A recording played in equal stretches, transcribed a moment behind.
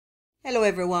Hello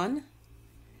everyone.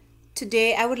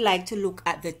 Today I would like to look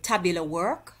at the tabular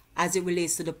work as it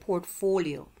relates to the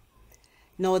portfolio.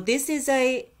 Now this is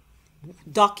a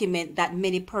document that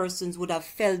many persons would have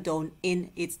fell down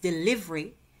in its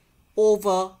delivery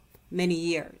over many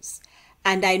years.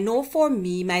 And I know for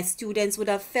me, my students would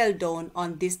have fell down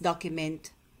on this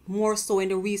document more so in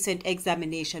the recent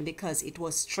examination because it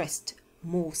was stressed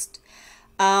most.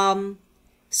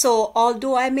 So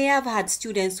although I may have had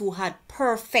students who had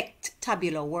perfect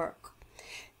tabular work,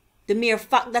 the mere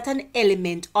fact that an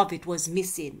element of it was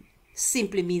missing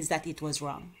simply means that it was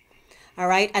wrong. All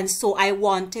right, and so I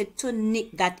wanted to nip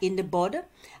that in the bud,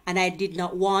 and I did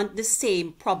not want the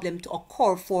same problem to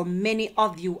occur for many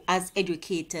of you as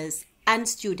educators and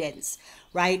students,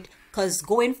 right? Because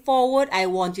going forward, I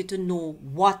want you to know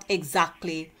what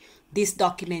exactly this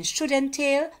document should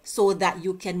entail so that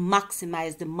you can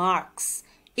maximize the marks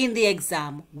in the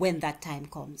exam when that time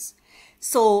comes.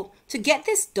 So to get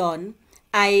this done,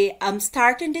 I am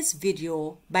starting this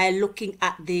video by looking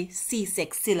at the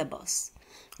CSEC syllabus,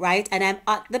 right? And I'm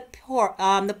at the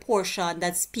portion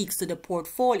that speaks to the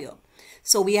portfolio.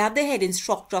 So we have the heading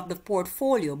structure of the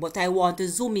portfolio, but I want to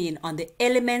zoom in on the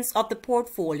elements of the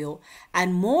portfolio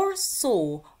and more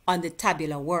so on the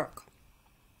tabular work.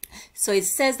 So it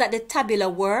says that the tabular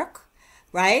work,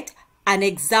 right? An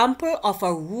example of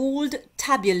a ruled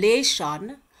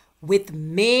tabulation with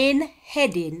main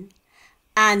heading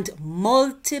and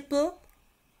multiple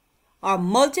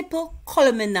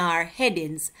columnar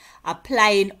headings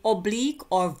applying oblique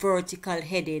or vertical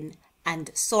heading and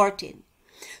sorting.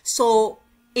 So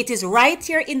it is right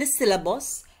here in the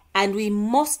syllabus, and we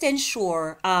must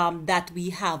ensure that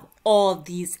we have all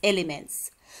these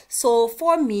elements. So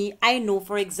for me, I know,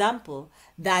 for example,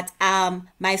 that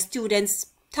my students'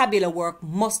 tabular work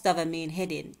must have a main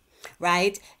heading,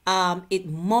 right? It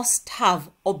must have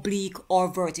oblique or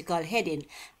vertical heading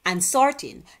and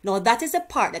sorting. Now that is the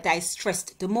part that I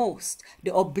stressed the most,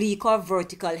 the oblique or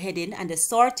vertical heading and the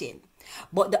sorting.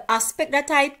 But the aspect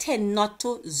that I tend not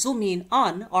to zoom in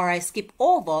on, or I skip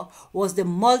over, was the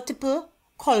multiple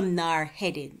columnar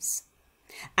headings.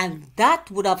 And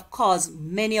that would have caused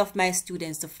many of my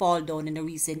students to fall down in a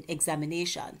recent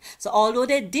examination. So although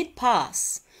they did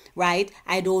pass, right,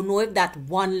 I don't know if that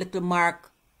one little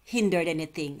mark hindered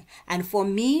anything. And for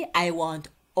me, I want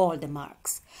all the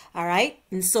marks. All right.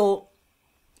 And so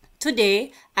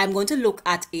today, I'm going to look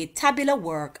at a tabular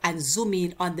work and zoom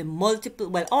in on the multiple,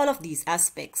 well, all of these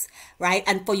aspects, right?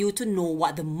 And for you to know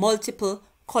what the multiple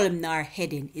columnar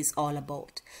heading is all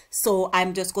about. So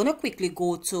I'm just going to quickly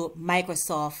go to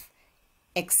Microsoft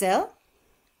Excel.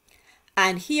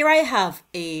 And here I have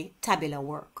a tabular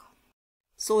work.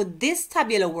 So this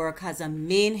tabular work has a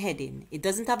main heading. It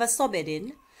doesn't have a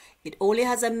subheading. It only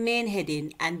has a main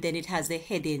heading, and then it has a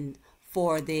heading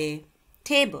for the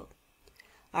table.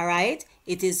 All right.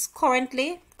 It is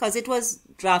currently, because it was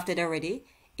drafted already,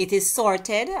 it is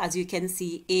sorted, as you can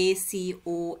see, A, C,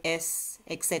 O, S,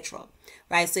 etc.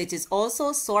 Right. So it is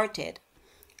also sorted.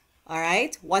 All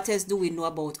right. What else do we know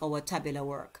about our tabular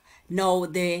work? Now,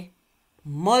 the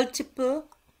multiple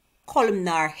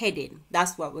columnar heading,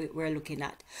 that's what we're looking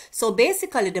at. So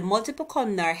basically, the multiple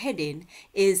columnar heading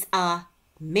is a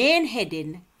main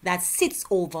heading that sits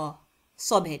over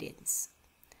subheadings.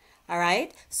 All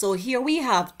right, so here we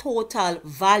have total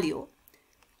value,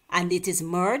 and it is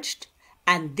merged,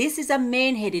 and this is a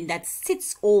main heading that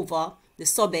sits over the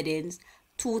subheadings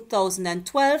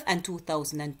 2012 and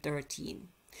 2013.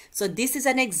 So this is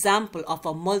an example of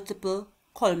a multiple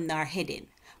columnar heading,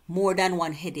 more than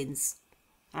one headings.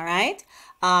 All right,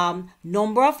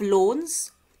 number of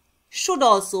loans should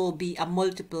also be a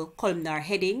multiple columnar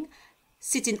heading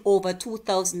sitting over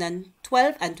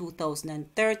 2012 and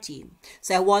 2013.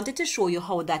 So I wanted to show you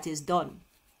how that is done.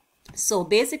 So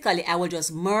basically, I will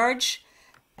just merge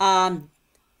cell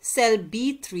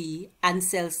B3 and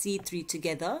cell C3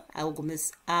 together. I'm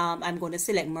going to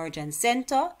select merge and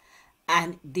center,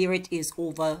 and there it is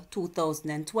over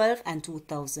 2012 and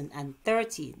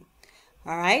 2013.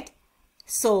 All right.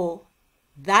 So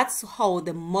that's how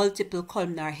the multiple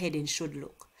columnar heading should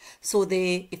look. So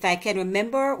if I can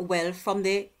remember well from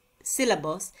the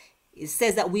syllabus, it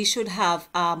says that we should have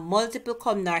multiple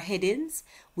columnar headings.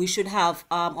 We should have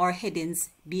our headings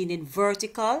being in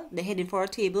vertical. The heading for our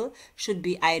table should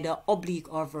be either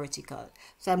oblique or vertical.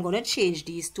 So I'm going to change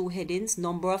these two headings,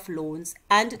 number of loans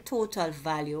and total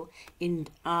value, in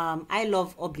I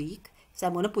love oblique. So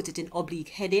I'm going to put it in oblique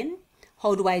heading.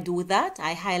 How do I do that?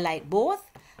 I highlight both.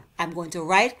 I'm going to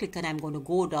right click and I'm going to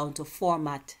go down to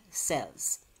format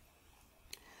cells.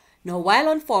 Now, while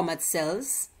on format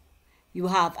cells, you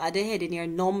have at the heading here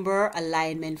number,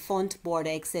 alignment, font,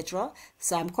 border, etc.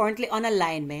 So I'm currently on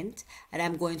alignment, and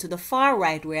I'm going to the far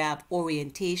right where I have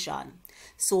orientation.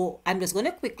 So I'm just going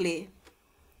to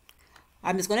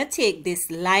take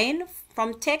this line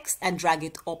from text and drag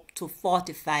it up to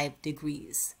 45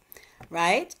 degrees,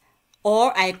 right?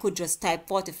 Or I could just type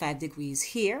 45 degrees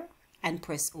here and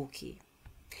press OK.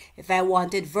 If I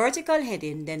wanted vertical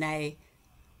heading, then I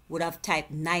would have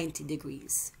typed 90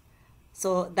 degrees.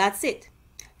 So that's it.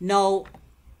 Now,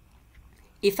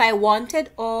 if I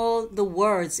wanted all the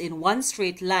words in one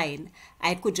straight line,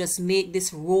 I could just make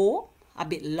this row a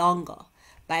bit longer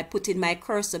by putting my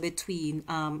cursor between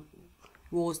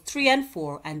rows 3 and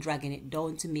 4 and dragging it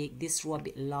down to make this row a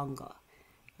bit longer,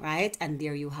 right? And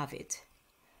there you have it.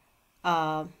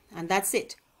 And that's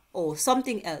it. Oh,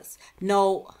 something else.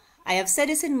 Now, I have said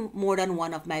this in more than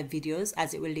one of my videos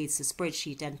as it relates to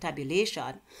spreadsheet and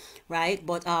tabulation, right?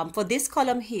 But for this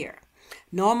column here,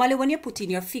 normally when you put in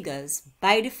your figures,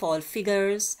 by default,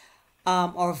 figures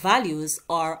or values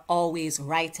are always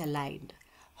right aligned.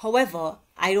 However,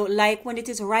 I don't like when it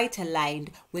is right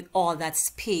aligned with all that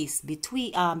space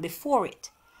between before it.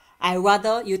 I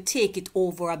rather you take it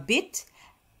over a bit,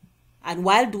 and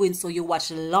while doing so, you watch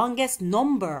the longest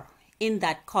number in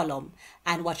that column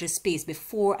and watch the space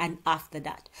before and after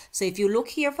that. So if you look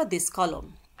here for this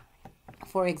column,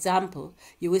 for example,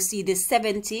 you will see this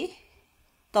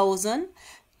 70,000.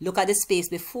 Look at the space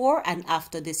before and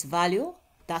after this value.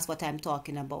 That's what I'm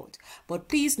talking about. But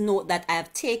please note that I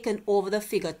have taken over the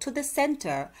figure to the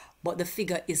center, but the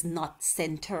figure is not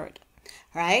centered,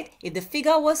 right? If the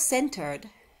figure was centered,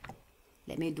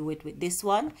 let me do it with this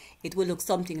one, it will look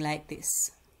something like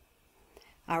this.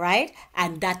 All right,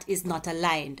 and that is not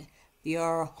aligned.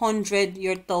 Your 100,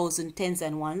 your 1,000, tens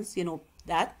and ones, you know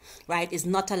that, right, is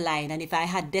not aligned. And if I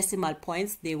had decimal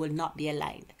points, they will not be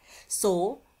aligned.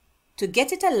 So to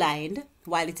get it aligned,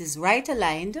 while it is right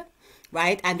aligned,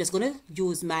 right, I'm just going to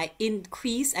use my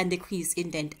increase and decrease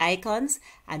indent icons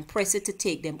and press it to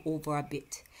take them over a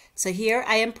bit. So here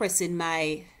I am pressing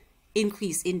my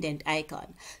increase indent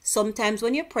icon. Sometimes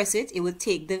when you press it, it will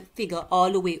take the figure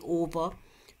all the way over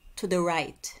to the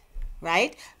right,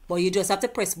 but you just have to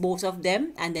press both of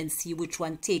them and then see which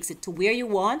one takes it to where you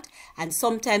want. And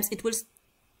sometimes it will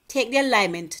take the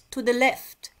alignment to the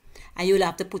left and you'll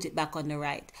have to put it back on the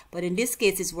right. But in this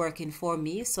case, it's working for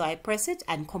me, so I press it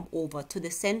and come over to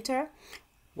the center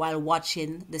while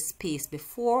watching the space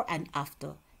before and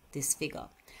after this figure.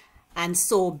 And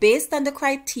so based on the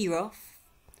criteria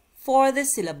for the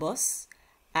syllabus,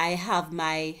 I have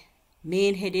my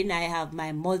main heading, I have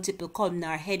my multiple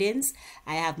columnar headings,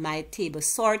 I have my table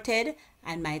sorted,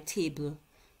 and my table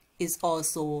is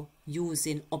also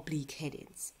using oblique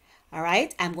headings. All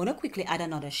right, I'm going to quickly add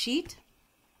another sheet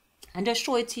and just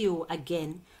show it to you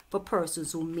again for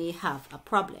persons who may have a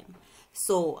problem.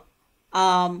 So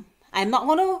I'm not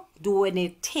going to do any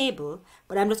table,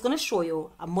 but I'm just going to show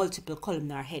you a multiple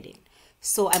columnar heading.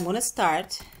 So I'm going to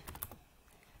start,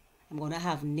 I'm going to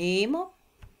have name,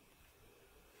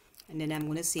 and then I'm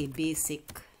going to say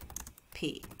basic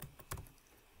pay.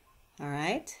 All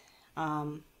right.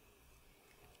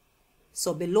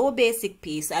 So below basic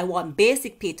pay, so I want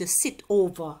basic pay to sit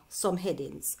over some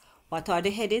headings. What are the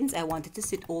headings? I want it to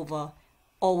sit over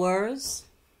hours,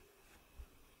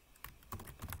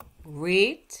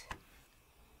 rate,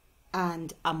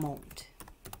 and amount.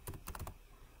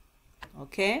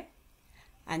 Okay.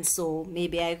 And so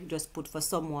maybe I just put for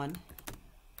someone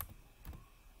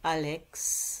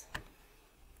Alex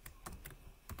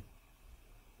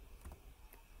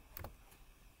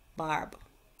Barb.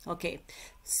 Okay,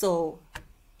 so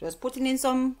just putting in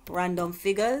some random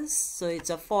figures. So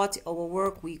it's a 40-hour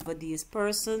work week for these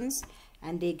persons,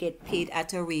 and they get paid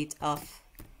at a rate of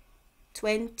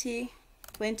 $20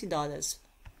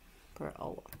 per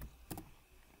hour.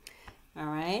 All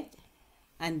right,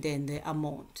 and then the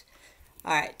amount.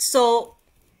 All right, so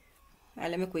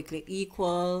let me quickly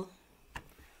equal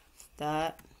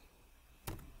that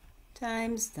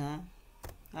times that.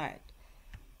 All right,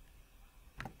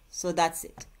 so that's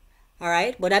it. All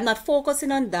right, but I'm not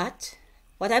focusing on that.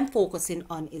 What I'm focusing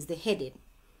on is the heading.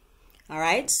 All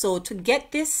right, so to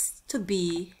get this to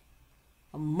be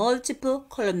a multiple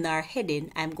columnar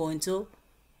heading, I'm going to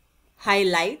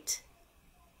highlight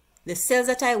the cells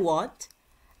that I want,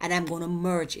 and I'm going to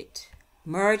merge it,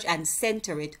 merge and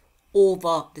center it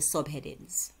over the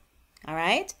subheadings. All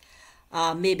right,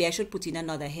 maybe I should put in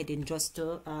another heading just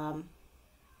to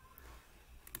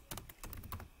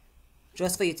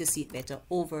just for you to see it better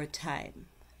over time.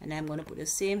 And I'm going to put the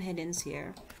same headings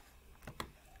here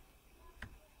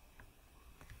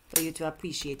for you to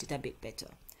appreciate it a bit better.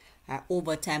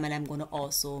 over time, and I'm going to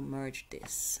also merge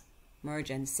this, merge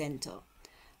and center.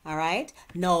 All right,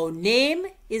 now name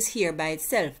is here by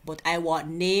itself, but I want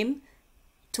name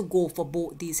to go for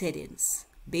both these headings,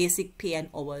 basic pay and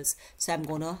hours. So I'm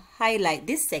going to highlight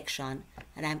this section,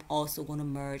 and I'm also going to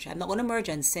merge. I'm not going to merge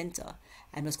and center.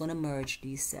 I'm just going to merge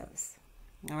these cells.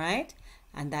 All right,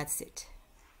 and that's it.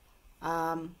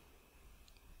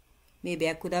 Maybe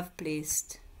I could have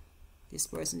placed, this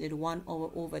person did 1 hour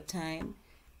overtime,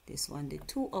 this one did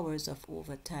 2 hours of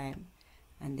overtime,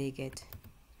 and they get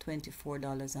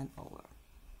 $24 an hour.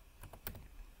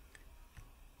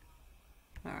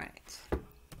 All right.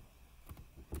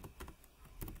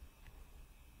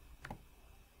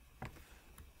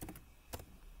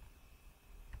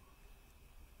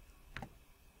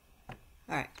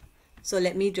 All right, so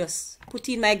let me just put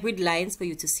in my grid lines for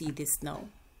you to see this now.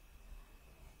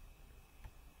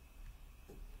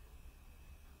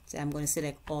 So I'm going to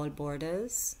select all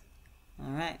borders.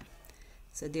 All right,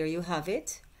 so there you have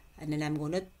it. And then I'm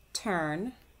going to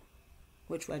turn,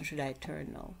 which one should I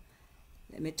turn now?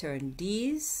 Let me turn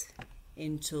these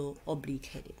into oblique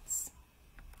headings.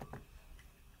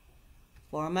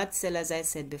 Format cell, as I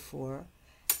said before,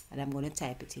 and I'm going to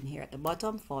type it in here at the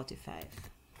bottom, 45.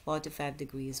 45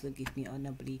 degrees will give me an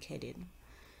oblique heading.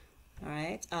 All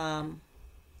right,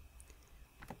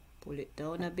 pull it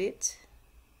down a bit.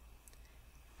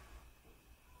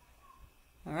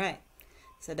 All right,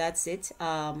 so that's it.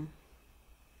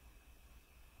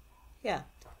 Yeah,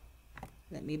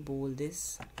 let me bold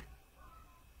this.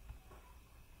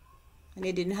 And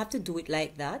you didn't have to do it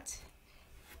like that.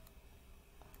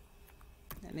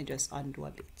 Let me just undo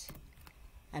a bit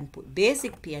and put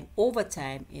basic pay and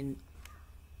overtime in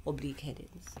oblique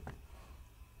headings.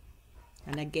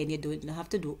 And again, you don't have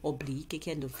to do oblique, you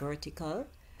can do vertical,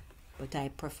 but I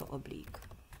prefer oblique.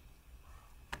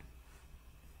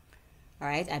 All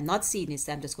right, I'm not seeing this,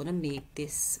 so I'm just going to make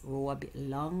this row a bit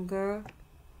longer.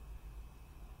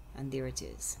 And there it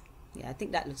is. Yeah, I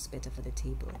think that looks better for the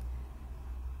table.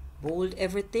 Bold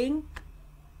everything,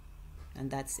 and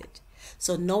that's it.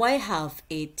 So now I have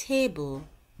a table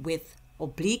with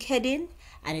oblique heading,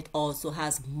 and it also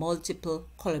has multiple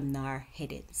columnar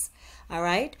headings. All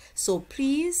right, so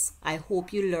please, I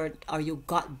hope you learned or you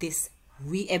got this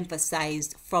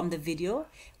re-emphasized from the video.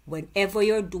 Whenever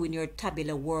you're doing your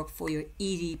tabular work for your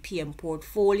EDPM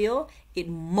portfolio, it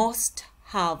must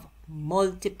have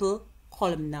multiple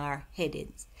columnar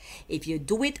headings. If you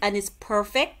do it and it's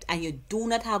perfect and you do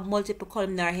not have multiple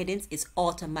columnar headings, it's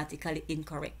automatically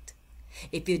incorrect.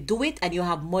 If you do it and you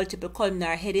have multiple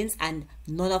columnar headings and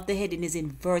none of the heading is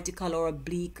in vertical or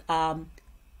oblique,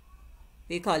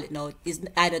 we call it now, is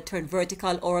either turned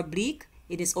vertical or oblique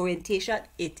in its orientation,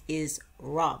 it is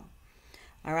wrong.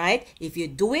 All right, if you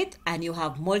do it and you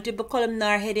have multiple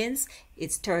columnar headings,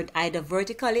 it's turned either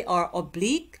vertically or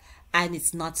oblique, and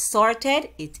it's not sorted,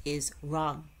 it is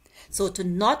wrong. So to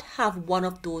not have one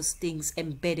of those things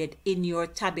embedded in your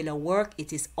tabular work,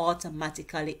 it is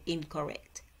automatically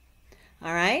incorrect.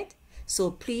 All right,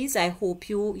 so please, I hope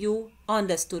you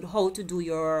understood how to do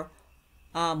your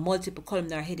multiple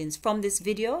columnar headings from this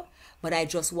video, but I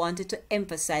just wanted to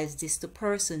emphasize this to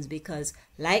persons because,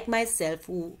 like myself,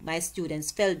 who my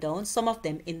students fell down, some of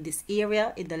them in this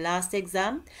area in the last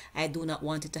exam, I do not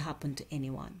want it to happen to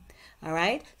anyone. All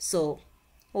right, so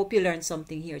hope you learned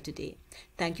something here today.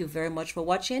 Thank you very much for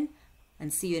watching,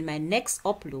 and see you in my next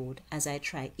upload as I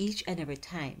try each and every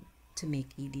time to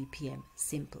make EDPM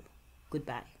simple.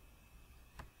 Goodbye.